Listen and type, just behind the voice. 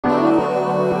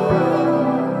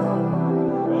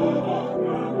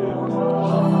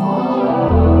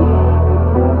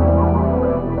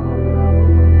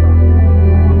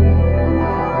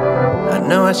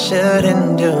I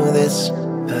shouldn't do this,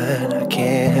 but I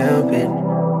can't help it.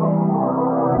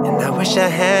 And I wish I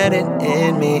had it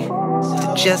in me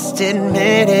to just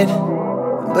admit it,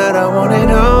 but I want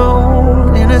it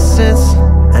all innocence.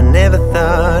 I never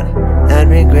thought I'd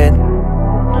regret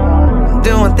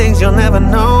doing things you'll never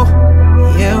know.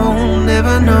 You'll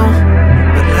never know.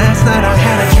 But last night I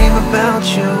had a dream about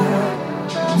you.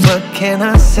 What can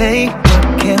I say?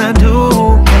 What can I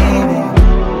do, baby,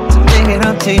 to make it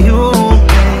up to you, baby?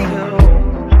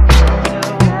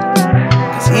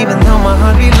 'Cause even though my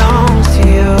heart belongs to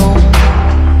you,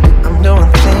 I'm doing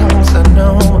things I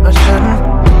know I shouldn't.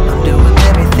 I'm doing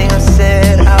everything I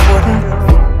said I wouldn't.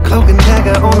 Cloak and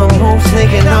Dagger on the move,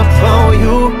 sneaking up on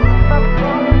you.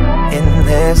 And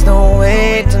there's no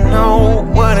way to know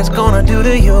what it's gonna do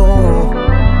to you.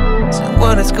 So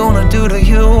what it's gonna do to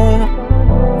you?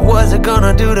 What's it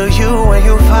gonna do to you when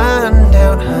you find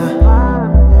out, huh?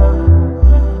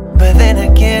 But then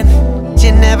again,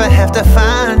 you never have to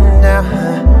find out,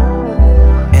 huh?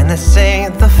 And this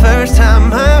ain't the first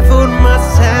time I fooled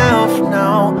myself,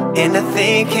 no, into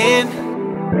thinking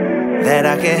that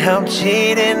I can help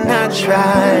cheating. I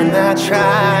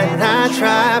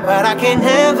try, but I can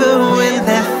never win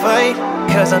that fight.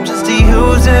 'Cause I'm just a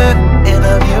user, an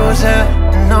abuser.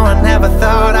 No, I never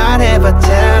thought I'd ever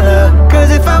tell her. 'Cause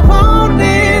if I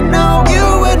wanted, no, you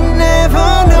would never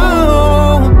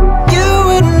know. You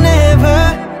would never.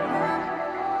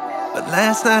 But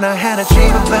last night I had a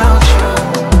dream about you.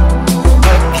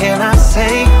 What can I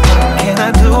say? What can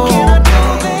I do?